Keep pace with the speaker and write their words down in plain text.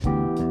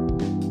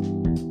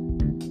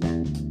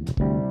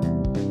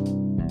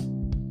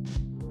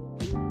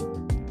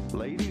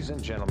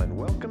gentlemen,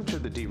 welcome to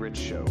the D Rich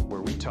Show,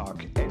 where we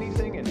talk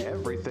anything and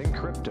everything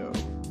crypto.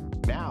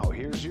 Now,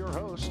 here's your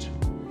host,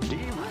 D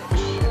Rich.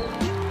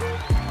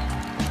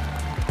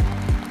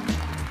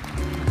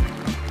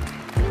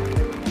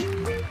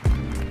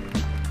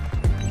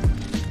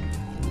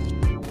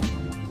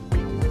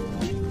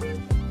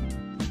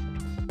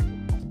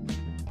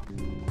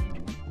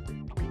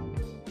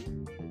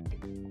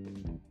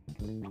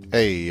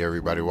 Hey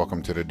everybody,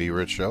 welcome to the D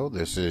Rich Show.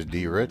 This is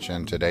D Rich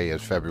and today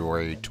is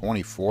February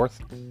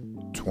 24th,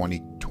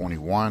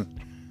 2021.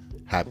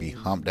 Happy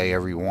hump day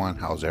everyone.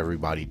 How's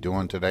everybody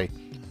doing today?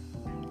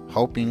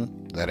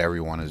 Hoping that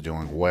everyone is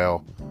doing well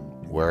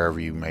wherever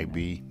you may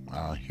be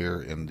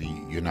here in the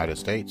United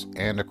States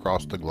and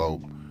across the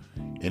globe.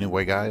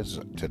 Anyway guys,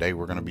 today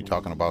we're going to be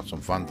talking about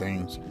some fun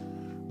things.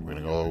 We're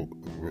going to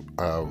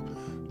go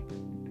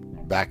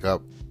back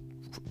up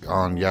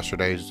on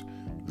yesterday's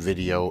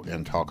video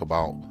and talk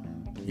about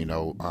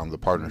the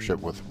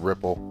partnership with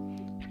Ripple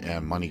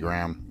and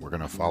MoneyGram. We're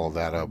going to follow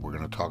that up. We're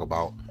going to talk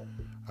about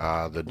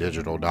the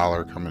digital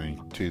dollar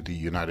coming to the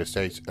United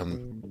States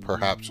and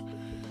perhaps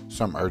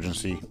some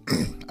urgency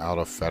out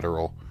of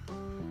Federal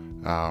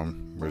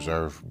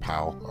Reserve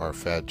Powell, or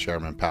Fed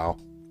Chairman Powell.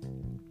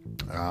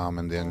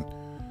 And then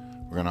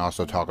we're going to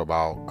also talk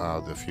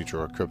about the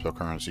future of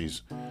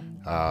cryptocurrencies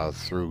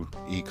through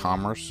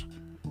e-commerce.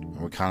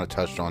 And we kind of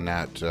touched on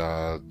that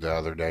the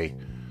other day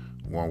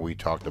when we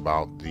talked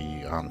about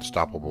the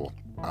unstoppable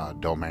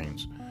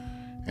domains.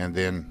 And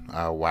then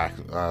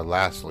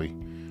lastly,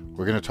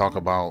 we're going to talk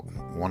about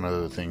one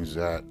of the things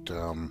that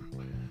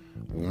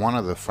one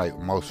of the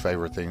most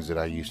favorite things that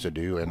I used to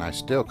do, and I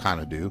still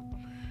kind of do,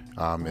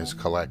 is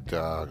collect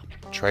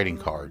trading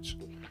cards.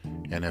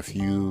 And if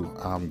you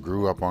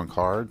grew up on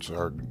cards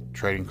or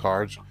trading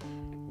cards,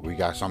 we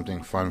got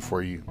something fun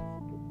for you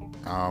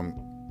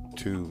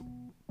to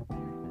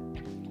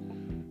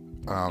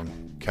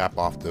cap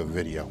off the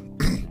video.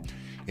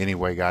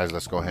 Anyway guys,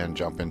 let's go ahead and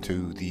jump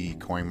into the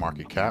coin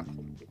market cap.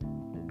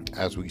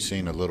 As we've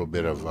seen a little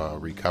bit of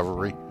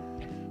recovery,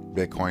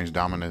 Bitcoin's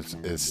dominance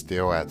is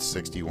still at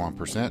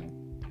 61%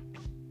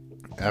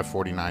 at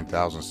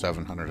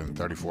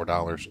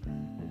 $49,734.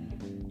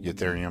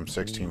 Ethereum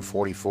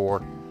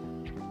 1644,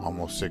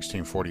 almost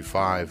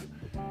 1645,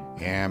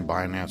 and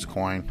Binance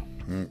Coin,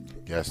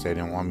 guess they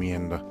didn't want me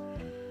in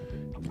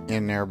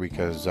there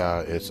because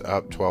it's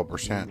up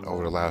 12%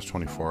 over the last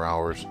 24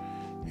 hours.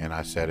 And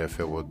I said if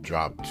it would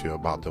drop to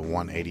about the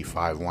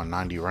 185,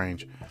 190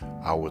 range,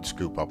 I would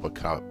scoop up a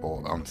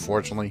couple.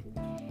 Unfortunately,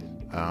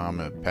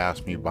 it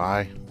passed me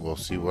by. We'll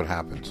see what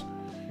happens.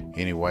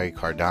 Anyway,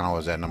 Cardano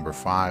is at number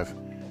 5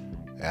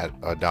 at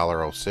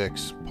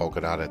 $1.06.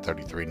 Polkadot at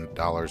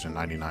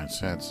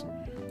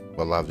 $33.99.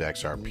 Beloved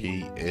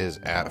XRP is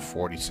at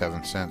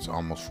 47 cents,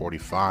 almost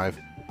 45,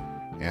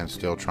 and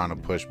still trying to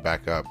push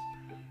back up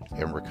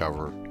and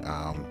recover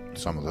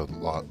some of the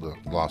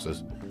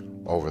losses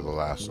over the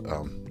last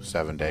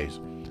 7 days.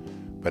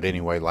 But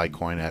anyway,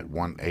 Litecoin at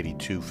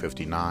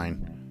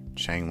 182.59.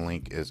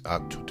 Chainlink is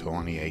up to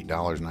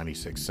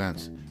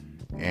 $28.96,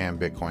 and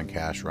Bitcoin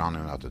Cash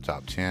rounding out the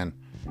top 10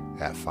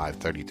 at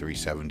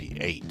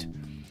 533.78.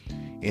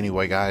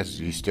 Anyway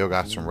guys, you still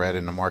got some red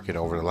in the market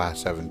over the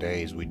last 7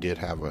 days. We did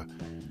have a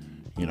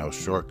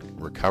short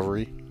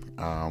recovery.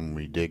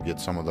 We did get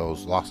some of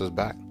those losses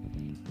back,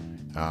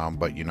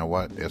 but you know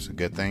what, it's a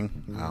good thing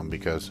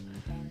because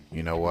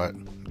you know what,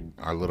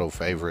 our little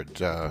favorite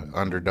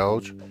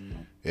underdoge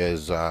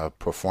is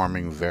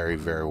performing very,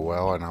 very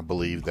well. And I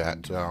believe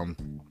that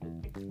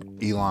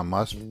Elon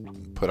Musk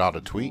put out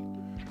a tweet,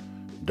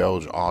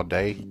 Doge all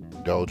day,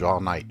 Doge all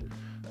night.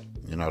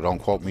 Don't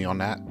quote me on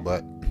that,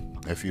 but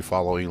if you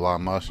follow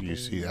Elon Musk, you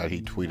see that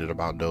he tweeted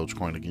about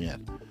Dogecoin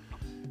again.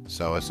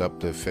 So it's up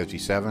to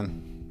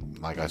 57.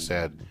 Like I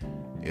said,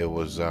 it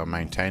was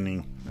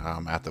maintaining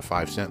at the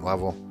 5 cent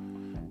level,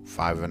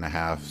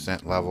 5.5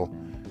 cent level.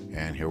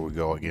 And here we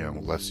go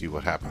again. Let's see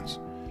what happens.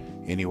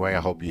 Anyway,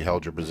 I hope you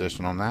held your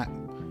position on that.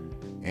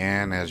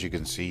 And as you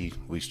can see,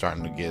 we're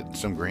starting to get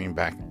some green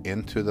back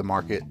into the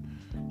market.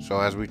 So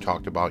as we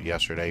talked about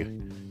yesterday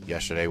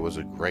was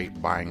a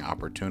great buying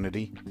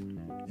opportunity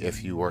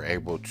if you were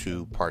able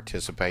to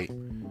participate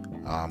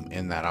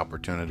in that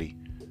opportunity.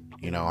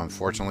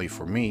 Unfortunately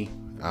for me,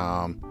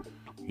 I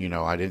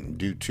didn't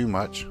do too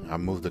much. I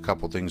moved a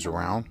couple things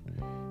around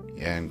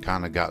and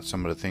kind of got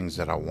some of the things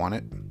that I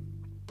wanted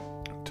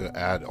to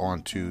add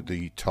on to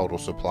the total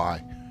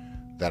supply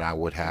that I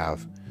would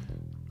have,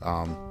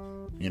 on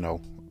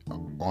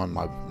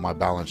my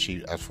balance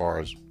sheet as far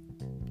as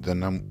the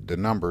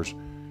numbers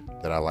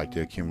that I like to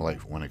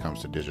accumulate when it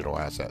comes to digital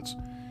assets.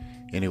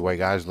 Anyway,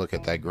 guys, look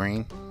at that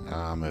green.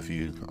 If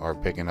you are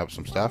picking up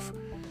some stuff,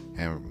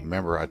 and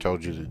remember I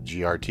told you the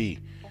GRT,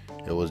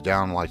 it was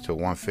down like to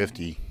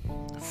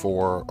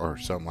 154 or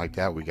something like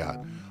that. We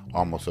got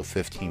almost a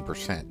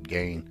 15%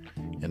 gain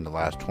in the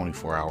last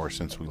 24 hours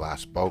since we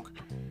last spoke.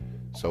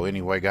 So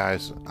anyway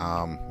guys,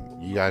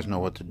 you guys know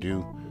what to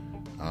do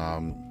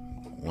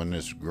when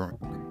it's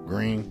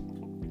green.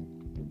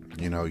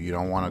 You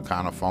don't want to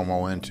kind of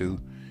FOMO into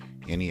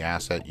any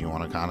asset you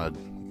want to kind of,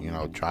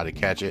 try to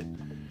catch it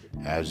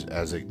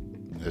as it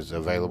is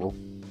available.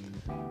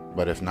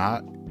 But if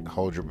not,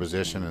 hold your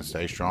position and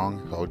stay strong.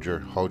 Hold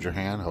your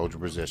hand, hold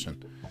your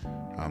position.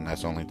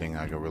 That's the only thing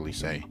I can really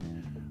say.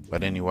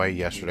 But anyway,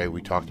 yesterday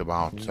we talked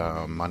about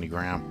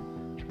MoneyGram,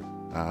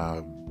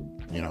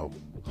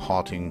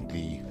 halting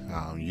the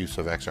use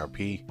of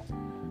XRP.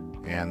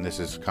 And this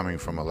is coming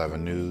from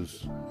 11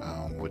 News,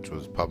 which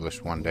was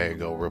published one day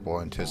ago.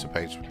 Ripple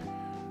anticipates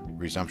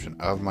resumption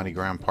of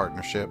MoneyGram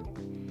partnership,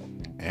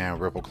 and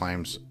Ripple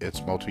claims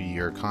its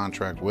multi-year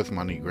contract with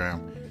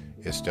MoneyGram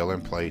is still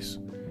in place.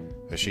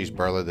 Ashish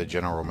Birla, the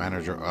general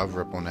manager of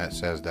RippleNet,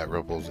 says that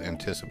Ripple's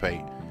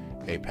anticipate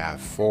a path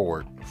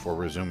forward for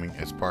resuming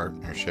its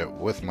partnership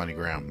with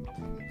MoneyGram.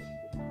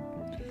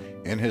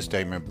 In his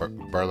statement,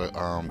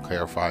 Birla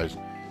clarifies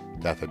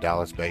that the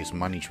Dallas-based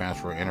money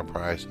transfer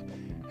enterprise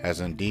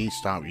has indeed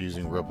stopped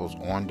using Ripple's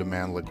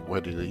on-demand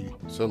liquidity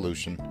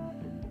solution,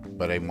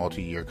 but a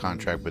multi-year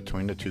contract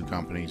between the two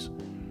companies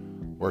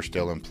were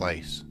still in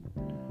place.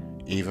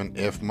 Even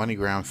if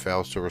MoneyGram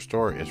fails to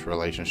restore its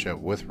relationship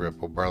with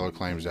Ripple, Birla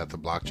claims that the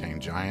blockchain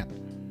giant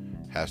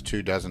has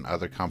 24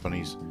 other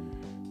companies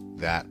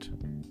that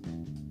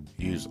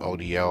use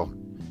ODL,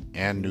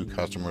 and new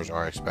customers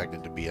are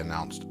expected to be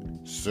announced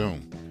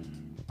soon.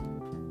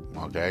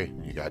 Okay,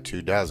 you got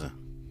 24,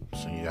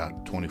 so you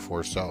got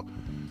 24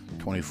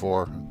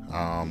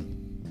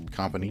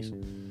 companies.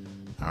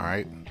 All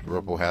right,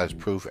 Ripple has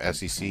proof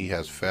SEC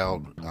has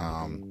failed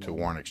to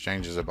warn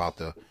exchanges about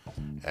the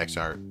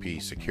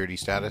XRP security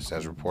status.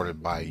 As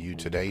reported by You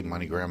Today,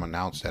 MoneyGram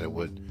announced that it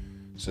would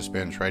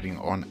suspend trading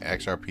on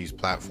XRP's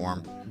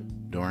platform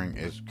during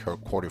its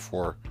quarter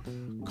 4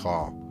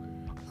 call.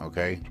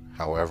 Okay,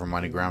 however,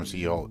 MoneyGram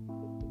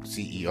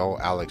CEO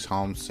Alex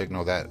Holmes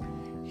signaled that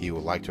he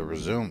would like to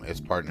resume its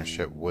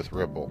partnership with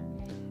Ripple.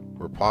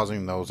 We're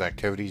pausing those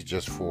activities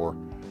just for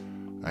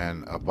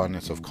an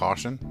abundance of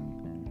caution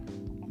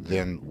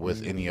than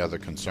with any other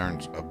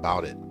concerns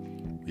about it.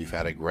 We've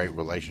had a great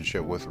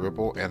relationship with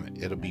Ripple, and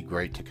it'll be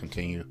great to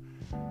continue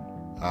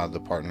the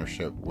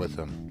partnership with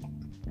them.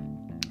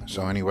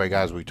 So anyway,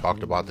 guys, we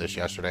talked about this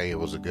yesterday. It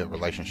was a good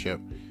relationship.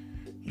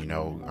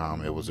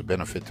 It was a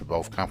benefit to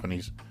both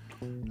companies,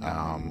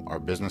 our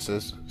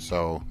businesses.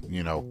 So,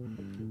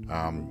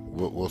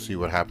 we'll see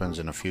what happens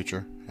in the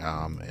future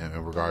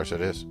in regards to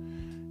this.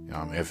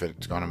 If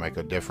it's going to make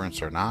a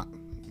difference or not,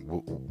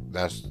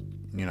 that's,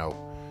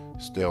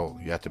 still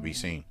yet to be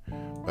seen.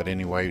 But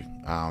anyway,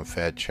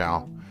 Fed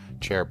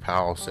Chair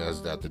Powell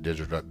says that the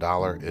digital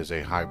dollar is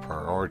a high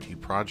priority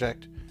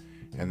project.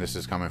 And this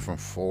is coming from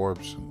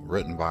Forbes,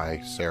 written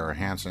by Sarah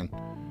Hansen.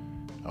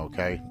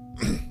 Okay,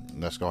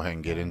 let's go ahead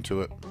and get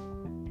into it.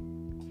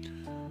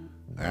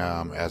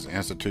 As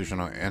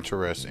institutional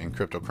interest in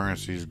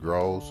cryptocurrencies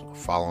grows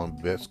following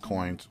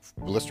Bitcoin's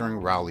blistering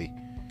rally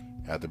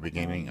at the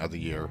beginning of the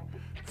year,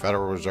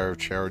 Federal Reserve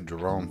Chair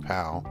Jerome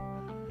Powell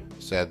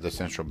said the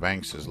central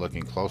banks is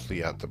looking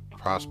closely at the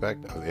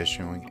prospect of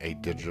issuing a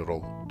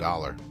digital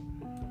dollar.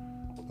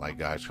 Like,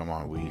 guys, come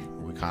on,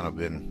 we kind of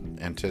been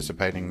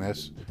anticipating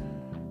this.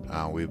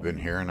 We've been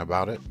hearing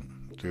about it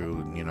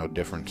through,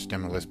 different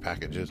stimulus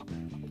packages,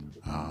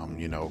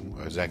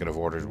 executive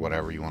orders,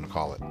 whatever you want to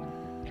call it.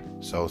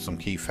 So some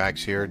key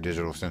facts here: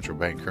 digital central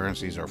bank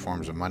currencies are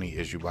forms of money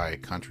issued by a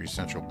country's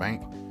central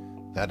bank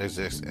that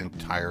exists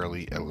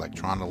entirely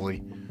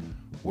electronically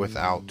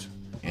without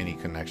any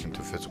connection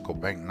to physical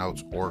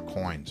banknotes or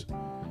coins.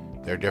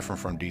 They're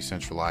different from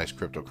decentralized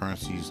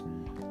cryptocurrencies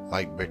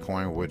like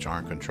Bitcoin, which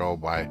aren't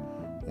controlled by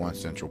one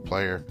central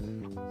player,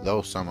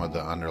 though some of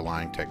the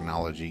underlying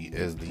technology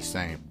is the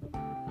same.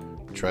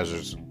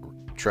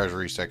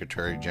 Treasury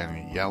Secretary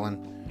Janet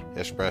Yellen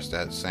expressed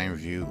that same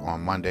view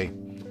on Monday.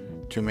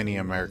 Too many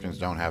Americans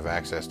don't have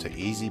access to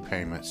easy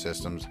payment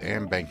systems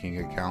and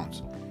banking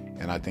accounts,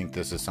 and I think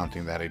this is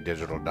something that a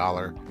digital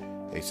dollar,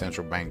 a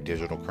central bank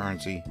digital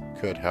currency,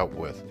 could help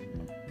with,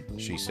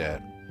 she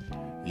said.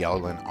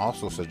 Yellen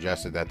also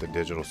suggested that the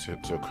digital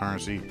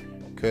currency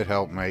could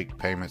help make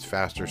payments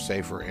faster,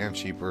 safer, and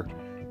cheaper.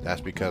 That's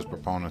because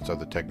proponents of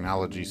the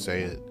technology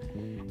say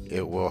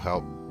it will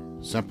help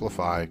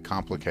simplify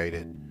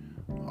complicated,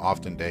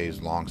 often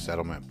days-long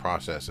settlement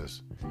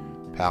processes.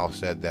 Powell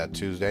said that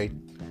Tuesday,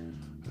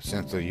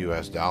 since the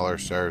U.S. dollar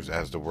serves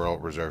as the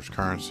world reserve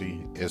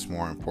currency, it's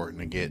more important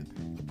to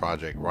get the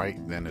project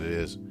right than it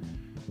is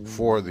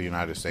for the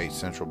United States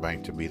Central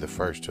Bank to be the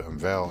first to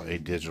unveil a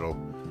digital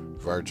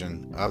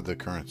version of the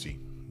currency.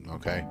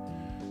 Okay,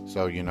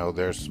 so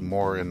there's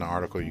more in the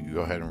article you can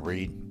go ahead and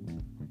read,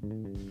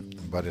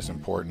 but it's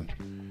important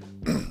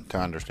to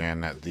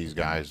understand that these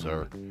guys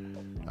are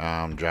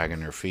dragging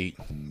their feet.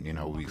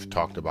 We've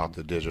talked about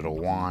the digital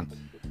yuan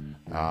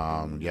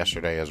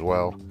yesterday as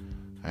well,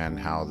 and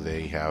how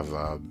they have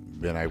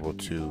been able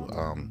to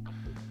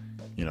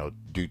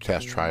do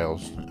test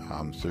trials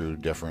through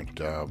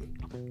different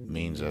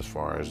means, as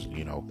far as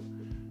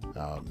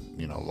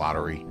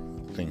lottery,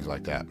 things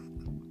like that.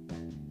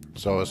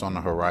 So it's on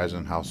the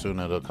horizon. How soon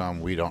it'll come,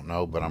 we don't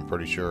know, but I'm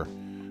pretty sure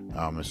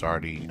it's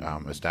already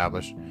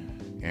established.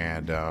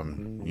 And,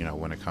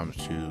 when it comes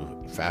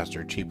to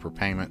faster, cheaper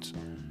payments,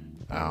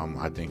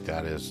 I think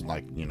that is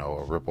like,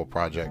 a Ripple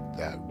project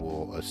that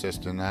will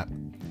assist in that.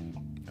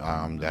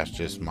 That's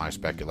just my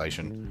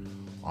speculation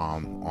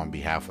on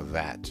behalf of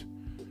that.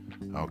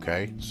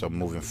 Okay, so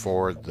moving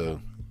forward, the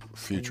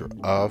future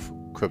of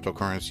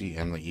cryptocurrency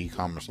and the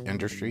e-commerce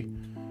industry.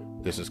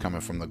 This is coming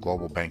from the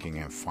Global Banking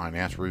and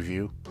Finance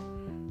Review.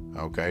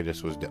 Okay,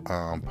 this was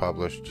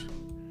published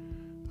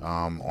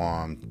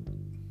on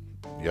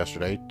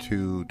yesterday,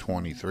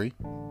 2/23,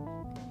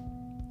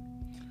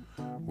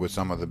 with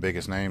some of the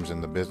biggest names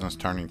in the business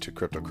turning to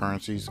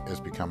cryptocurrencies. It's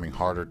becoming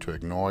harder to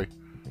ignore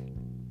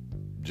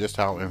just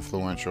how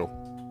influential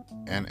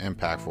and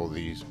impactful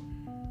these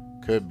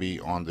could be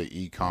on the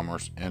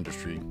e-commerce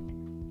industry,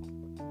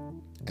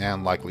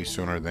 and likely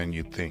sooner than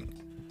you think.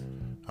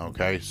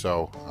 Okay,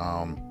 so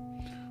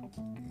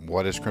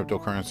what is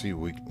cryptocurrency?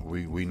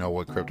 We know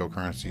what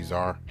cryptocurrencies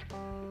are.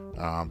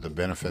 The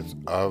benefits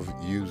of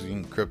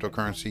using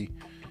cryptocurrency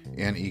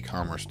in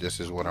e-commerce. This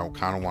is what I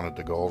kind of wanted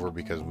to go over,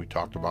 because we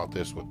talked about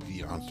this with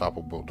the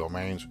unstoppable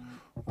domains,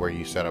 where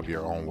you set up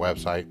your own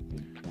website,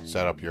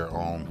 set up your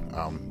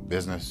own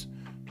business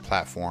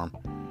platform,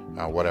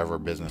 whatever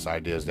business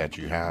ideas that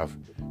you have,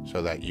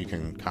 so that you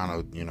can kind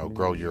of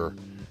grow your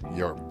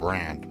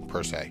brand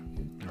per se,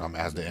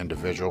 as the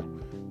individual,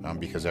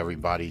 because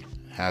everybody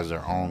has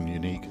their own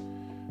unique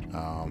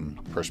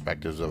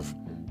perspectives of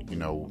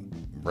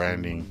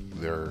branding,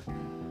 their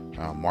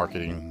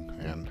marketing,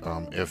 and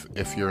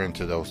if you're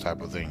into those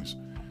type of things,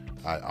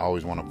 I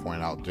always want to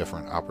point out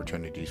different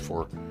opportunities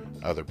for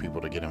other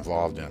people to get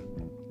involved in.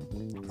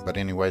 But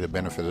anyway, the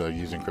benefits of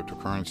using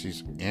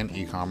cryptocurrencies in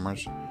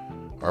e-commerce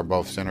are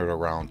both centered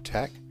around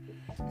tech,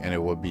 and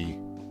it would be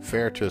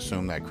fair to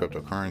assume that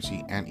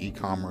cryptocurrency and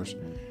e-commerce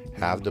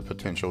have the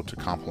potential to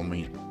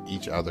complement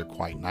each other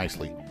quite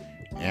nicely,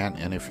 and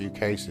in a few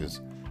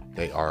cases,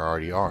 they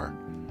already are.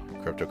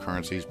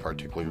 Cryptocurrencies,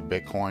 particularly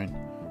Bitcoin,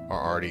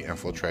 are already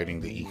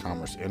infiltrating the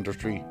e-commerce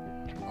industry,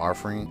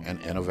 offering an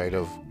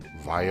innovative,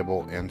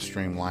 viable, and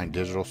streamlined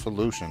digital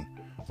solution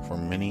for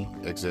many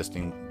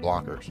existing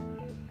blockers.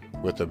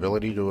 With the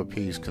ability to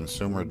appease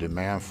consumer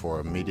demand for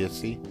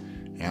immediacy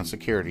and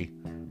security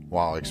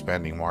while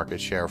expanding market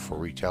share for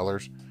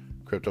retailers,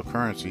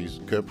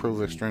 cryptocurrencies could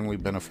prove extremely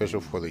beneficial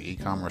for the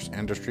e-commerce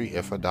industry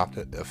if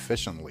adopted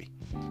efficiently.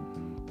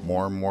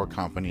 More and more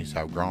companies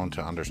have grown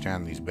to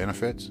understand these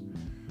benefits,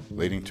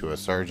 leading to a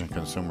surge in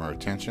consumer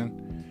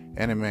attention,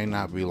 and it may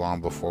not be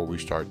long before we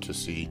start to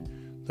see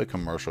the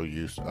commercial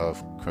use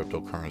of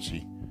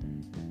cryptocurrency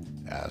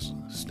as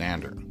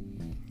standard.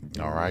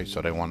 All right,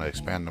 so they want to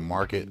expand the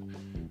market,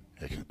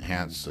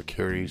 enhance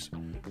securities,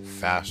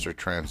 faster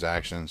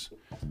transactions,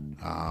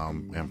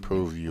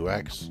 improve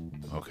UX.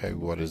 Okay,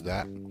 what is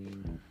that?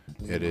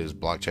 It is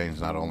blockchains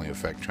not only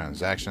affect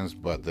transactions,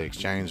 but the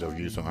exchange of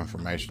useful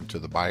information to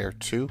the buyer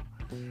too.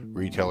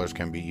 Retailers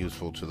can be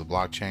useful to the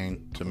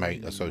blockchain to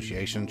make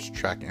associations,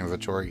 track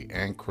inventory,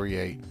 and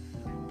create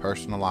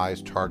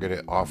personalized,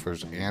 targeted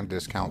offers and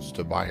discounts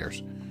to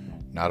buyers.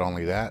 Not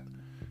only that,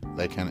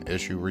 they can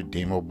issue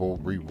redeemable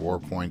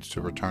reward points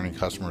to returning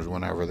customers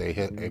whenever they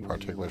hit a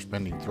particular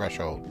spending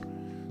threshold.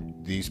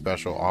 These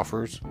special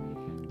offers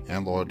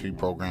and loyalty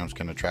programs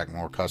can attract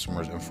more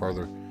customers and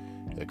further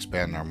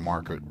expand their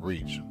market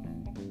reach.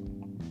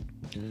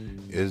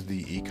 Is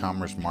the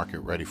e-commerce market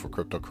ready for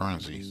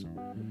cryptocurrencies?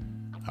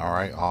 All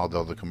right,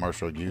 although the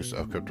commercial use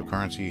of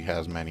cryptocurrency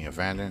has many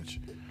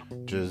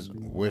advantages,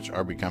 which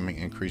are becoming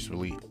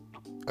increasingly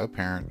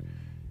apparent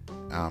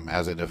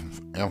as it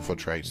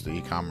infiltrates the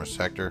e-commerce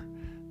sector,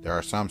 there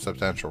are some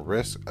substantial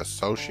risks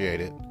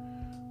associated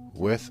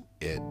with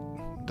it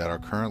that are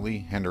currently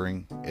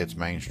hindering its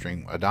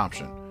mainstream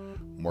adoption.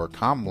 More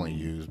commonly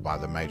used by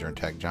the major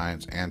tech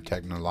giants and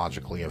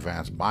technologically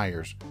advanced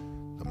buyers,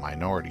 the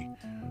minority,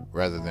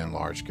 rather than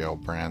large-scale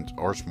brands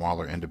or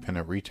smaller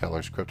independent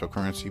retailers,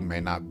 cryptocurrency may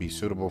not be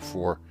suitable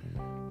for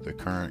the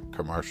current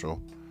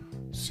commercial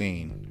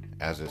scene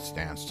as it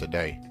stands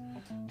today.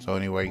 So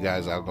anyway,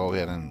 guys, I'll go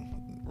ahead and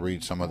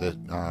read some of this,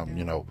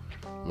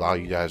 allow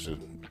you guys to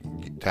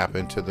tap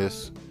into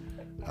this.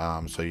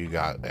 So you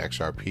got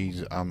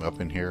XRPs up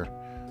in here,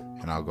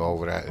 and I'll go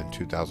over that. In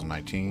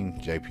 2019,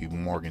 JP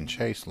Morgan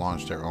Chase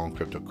launched their own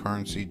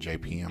cryptocurrency,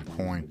 JPM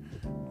Coin,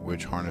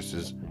 which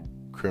harnesses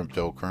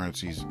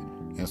cryptocurrency's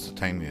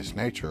instantaneous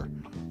nature,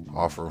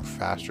 offering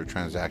faster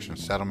transaction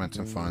settlements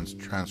and funds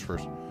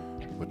transfers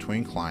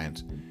between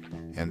clients.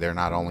 And they're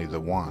not only the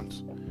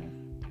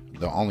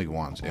only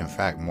ones. In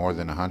fact, more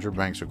than 100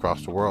 banks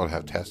across the world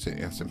have tested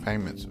instant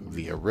payments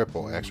via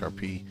Ripple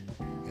XRP,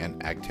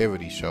 and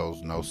activity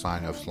shows no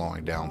sign of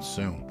slowing down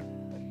soon.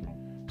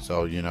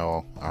 So,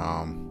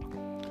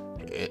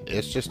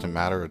 it's just a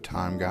matter of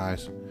time,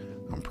 guys.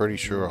 I'm pretty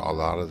sure a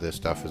lot of this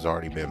stuff has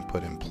already been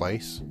put in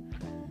place.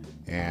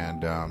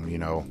 And,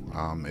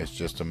 it's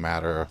just a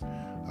matter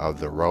of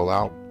the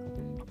rollout.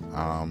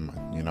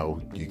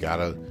 You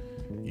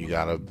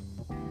gotta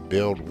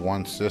build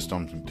one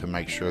system to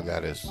make sure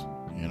that it's,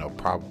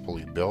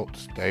 properly built,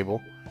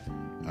 stable,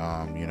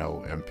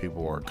 and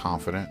people are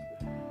confident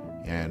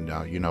And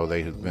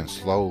they have been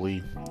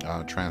slowly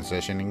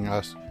transitioning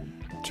us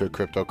to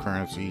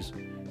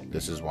cryptocurrencies.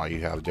 This is why you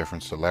have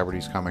different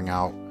celebrities coming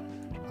out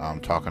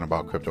talking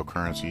about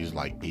cryptocurrencies,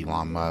 like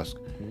Elon Musk.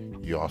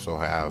 You also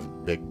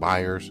have big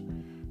buyers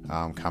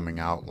coming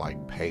out, like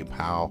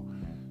PayPal.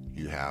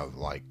 You have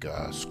like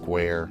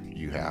Square.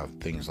 You have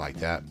things like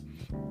that.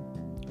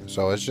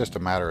 So it's just a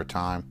matter of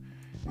time.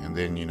 And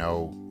then,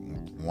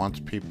 once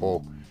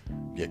people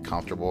get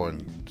comfortable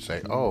and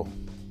say, oh,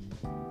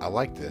 I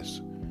like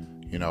this,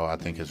 I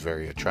think it's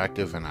very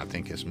attractive, and I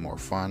think it's more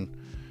fun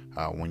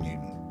when you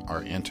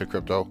are into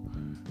crypto,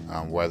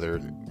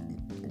 whether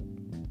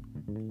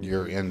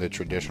you're in the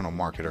traditional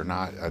market or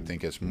not. I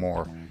think it's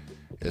more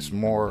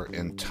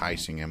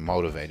enticing and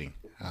motivating.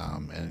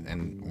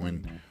 And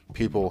when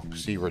people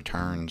see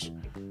returns,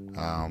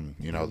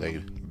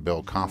 they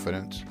build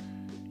confidence.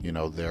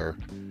 Their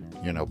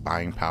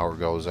buying power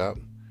goes up,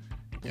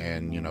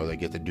 and they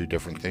get to do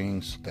different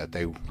things that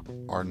they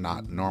are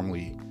not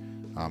normally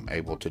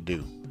able to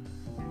do.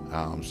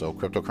 So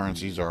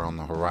cryptocurrencies are on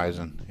the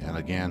horizon, and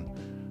again,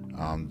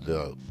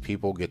 the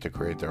people get to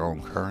create their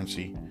own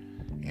currency,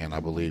 and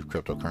I believe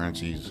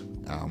cryptocurrencies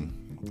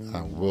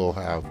will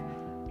have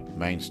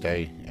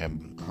mainstay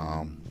and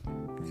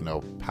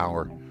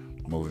power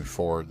moving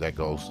forward that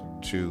goes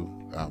to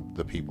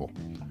the people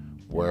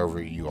wherever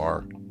you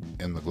are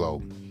in the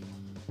globe.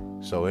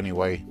 So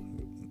anyway,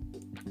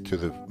 to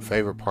the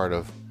favorite part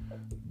of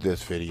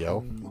this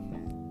video,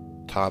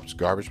 Topps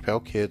Garbage Pail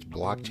Kids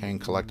blockchain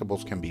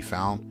collectibles can be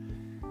found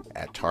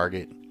at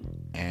Target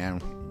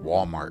and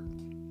Walmart.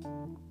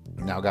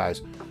 Now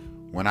guys,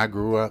 when I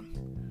grew up,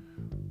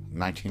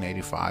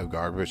 1985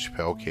 Garbage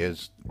Pail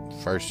Kids,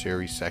 first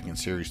series, second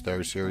series,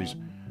 third series,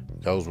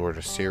 those were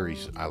the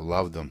series. I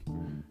loved them.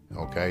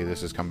 Okay,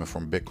 this is coming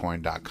from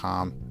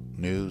Bitcoin.com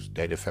news,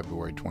 dated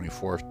February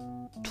 24th,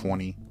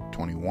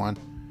 2021,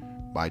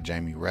 by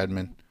Jamie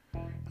Redmond.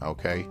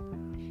 Okay,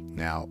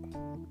 now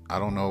I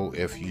don't know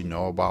if you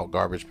know about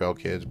Garbage Pail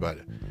Kids, but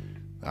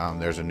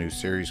there's a new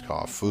series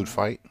called Food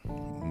Fight.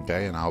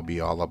 Okay, and I'll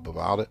be all up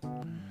about it.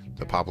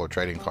 The popular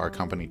trading card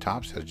company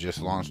Topps has just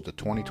launched the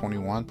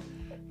 2021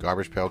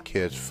 Garbage Pail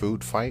Kids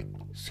Food Fight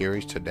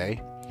series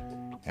today,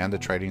 and the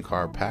trading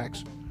card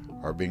packs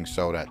are being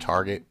sold at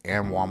Target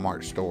and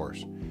Walmart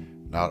stores.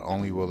 Not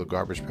only will the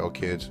Garbage Pail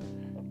Kids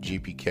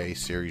GPK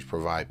series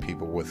provide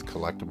people with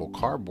collectible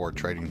cardboard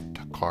trading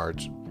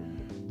cards,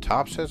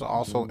 Topps has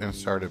also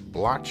inserted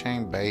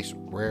blockchain-based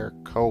rare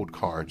code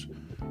cards,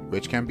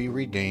 which can be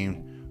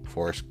redeemed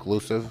for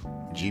exclusive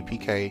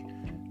GPK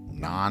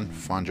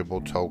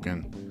non-fungible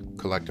token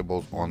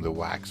collectibles on the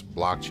Wax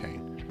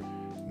blockchain.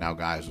 Now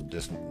guys,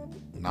 this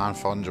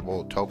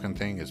non-fungible token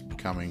thing is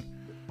becoming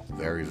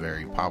very,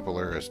 very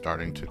popular. It's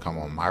starting to come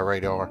on my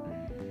radar,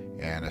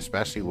 and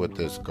especially with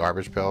this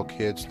Garbage Pail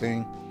Kids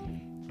thing,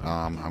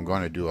 I'm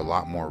going to do a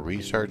lot more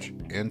research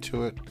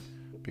into it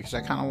because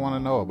I kind of want to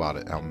know about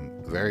it. I'm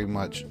very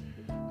much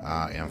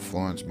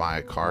influenced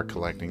by card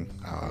collecting.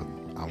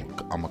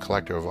 I'm a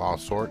collector of all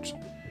sorts,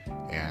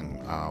 and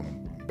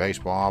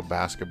baseball,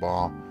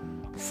 basketball,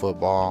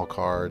 football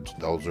cards,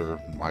 those are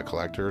my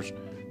collectors,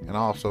 and I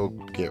also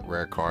get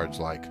rare cards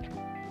like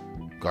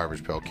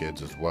Garbage Pail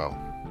Kids as well.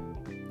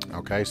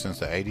 Okay, since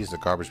the 80s, the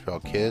Garbage Pail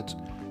Kids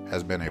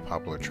has been a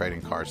popular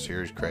trading card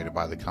series created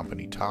by the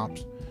company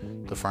Topps.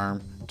 The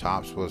firm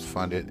Topps was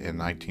founded in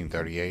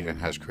 1938 and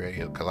has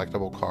created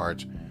collectible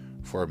cards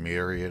for a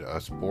myriad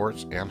of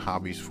sports and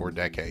hobbies for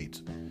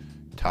decades.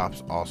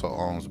 Topps also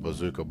owns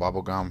Bazooka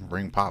Bubblegum,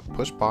 Ring Pop,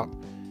 Push Pop,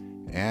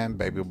 and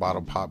Baby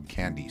Bottle Pop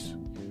candies.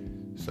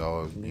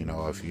 So,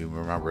 if you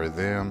remember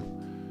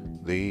them,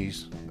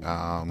 these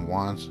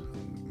ones,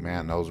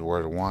 man, those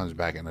were the ones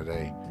back in the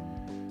day.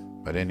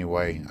 But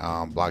anyway,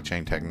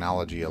 blockchain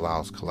technology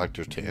allows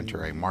collectors to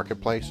enter a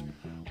marketplace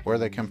where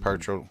they can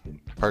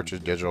purchase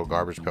digital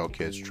Garbage Pail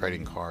Kids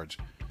trading cards.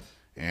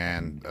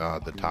 And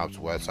the Topps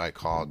website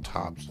called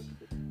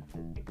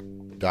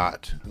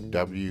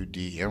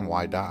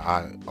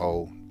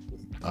Topps.wdny.io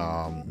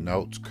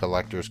notes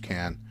collectors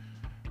can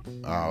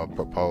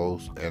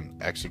propose and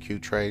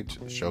execute trades,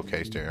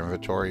 showcase their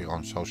inventory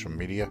on social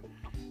media,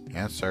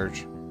 and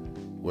search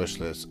wish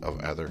lists of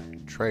other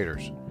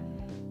traders.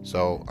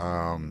 So,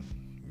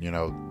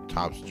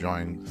 Topps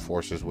joined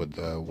forces with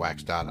the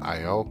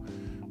Wax.io,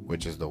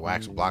 which is the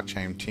Wax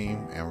blockchain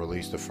team, and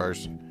released the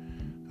first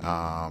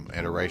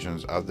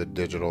iterations of the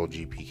digital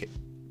GPK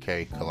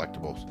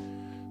collectibles.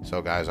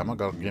 So, guys, I'm going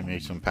to go get me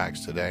some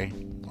packs today,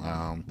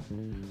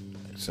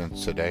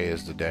 since today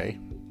is the day.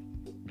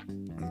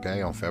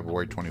 Okay, on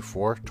February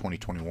 24th,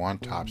 2021,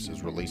 Topps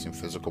is releasing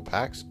physical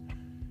packs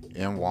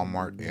in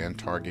Walmart and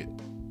Target.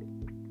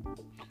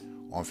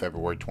 On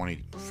February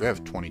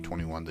 25th,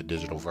 2021, the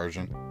digital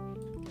version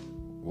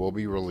will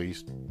be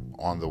released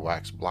on the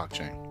Wax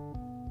blockchain.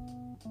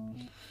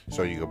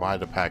 So you can buy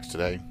the packs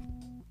today.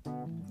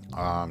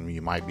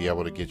 You might be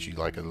able to get you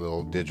like a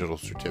little digital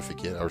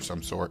certificate or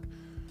some sort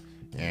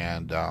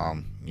and,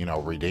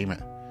 redeem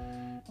it.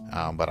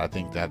 But I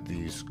think that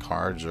these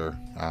cards are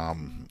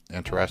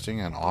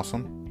interesting and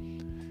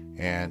awesome.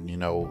 And,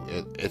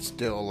 it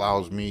still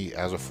allows me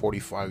as a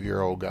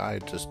 45-year-old guy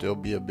to still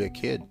be a big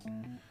kid.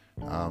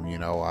 I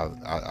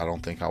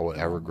don't think I will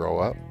ever grow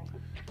up.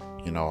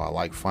 I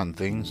like fun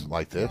things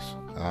like this.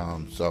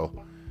 I'm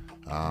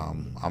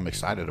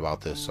excited about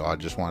this. So I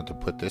just wanted to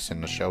put this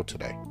in the show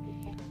today.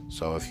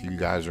 So if you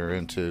guys are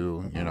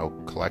into,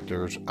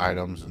 collectors,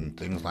 items, and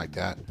things like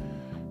that,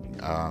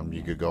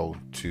 you could go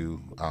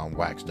to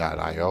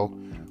wax.io,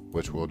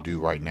 which we'll do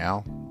right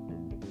now,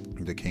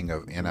 the king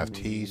of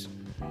NFTs.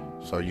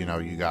 So, you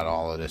got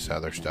all of this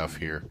other stuff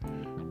here.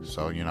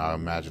 So, I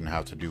imagine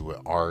have to do with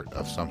art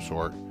of some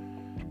sort.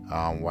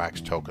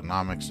 Wax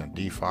tokenomics and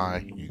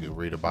DeFi. You can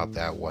read about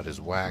that. What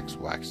is Wax?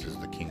 Wax is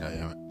the king of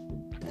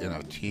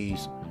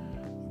NFTs.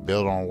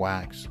 Build on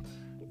Wax.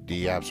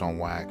 D-apps on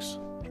Wax.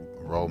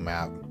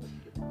 Roadmap.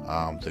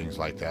 Things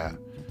like that.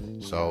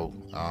 So,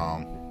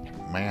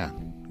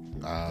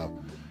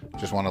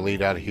 just want to leave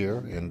that here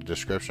in the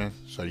description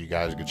so you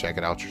guys can check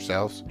it out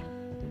yourselves.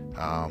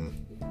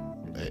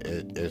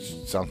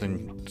 It's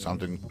something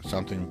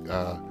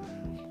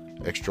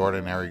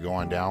extraordinary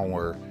going down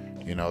where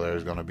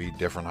there's going to be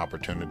different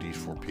opportunities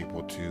for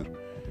people to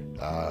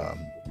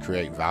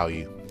create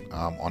value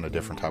on a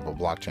different type of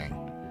blockchain.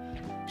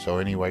 So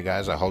anyway,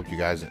 guys, I hope you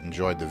guys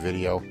enjoyed the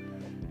video.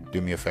 Do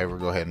me a favor,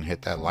 go ahead and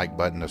hit that like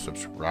button, the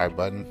subscribe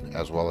button,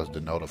 as well as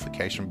the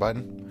notification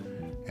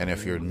button. And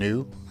if you're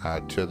new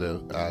to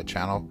the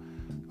channel,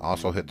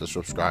 also hit the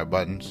subscribe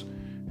buttons.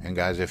 And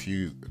guys, if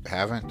you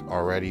haven't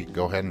already,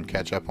 go ahead and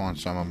catch up on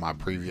some of my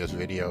previous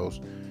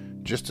videos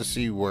just to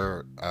see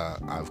where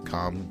I've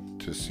come,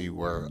 to see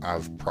where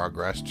I've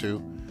progressed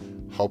to,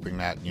 hoping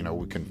that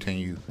we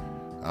continue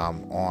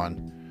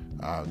on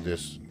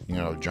this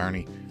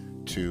journey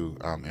to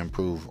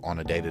improve on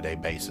a day-to-day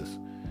basis.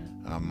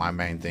 My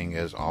main thing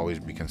is always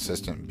be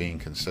consistent, being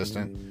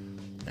consistent,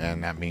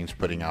 and that means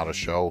putting out a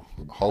show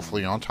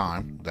hopefully on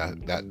time.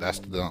 That's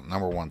the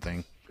number one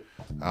thing.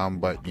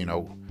 But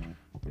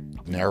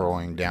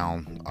narrowing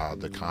down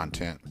the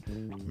content,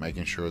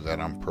 making sure that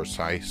I'm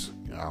precise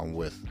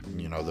with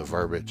the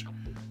verbiage,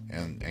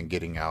 and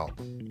getting out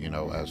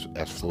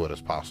as fluid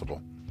as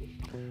possible.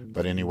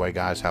 But anyway,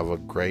 guys, have a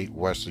great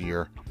rest of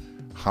your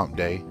hump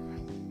day.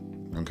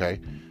 Okay,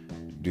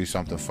 do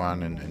something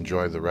fun and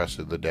enjoy the rest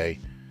of the day.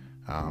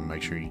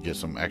 Make sure you get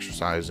some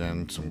exercise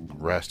in, some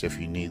rest if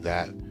you need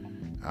that.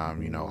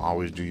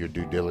 Always do your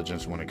due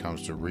diligence when it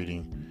comes to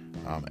reading,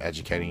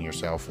 educating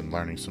yourself, and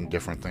learning some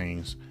different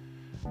things.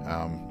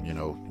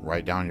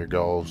 Write down your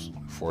goals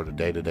for the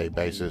day-to-day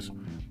basis,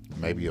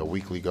 maybe a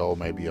weekly goal,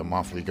 maybe a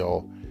monthly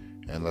goal,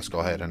 and let's go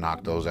ahead and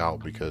knock those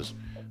out because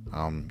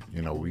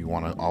we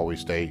want to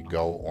always stay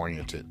goal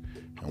oriented,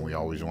 and we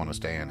always want to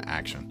stay in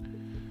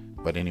action.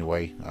 But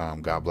anyway,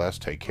 God bless,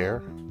 take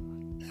care,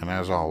 and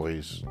as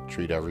always,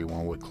 treat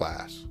everyone with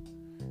class,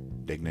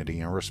 dignity,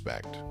 and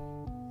respect.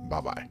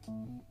 Bye-bye.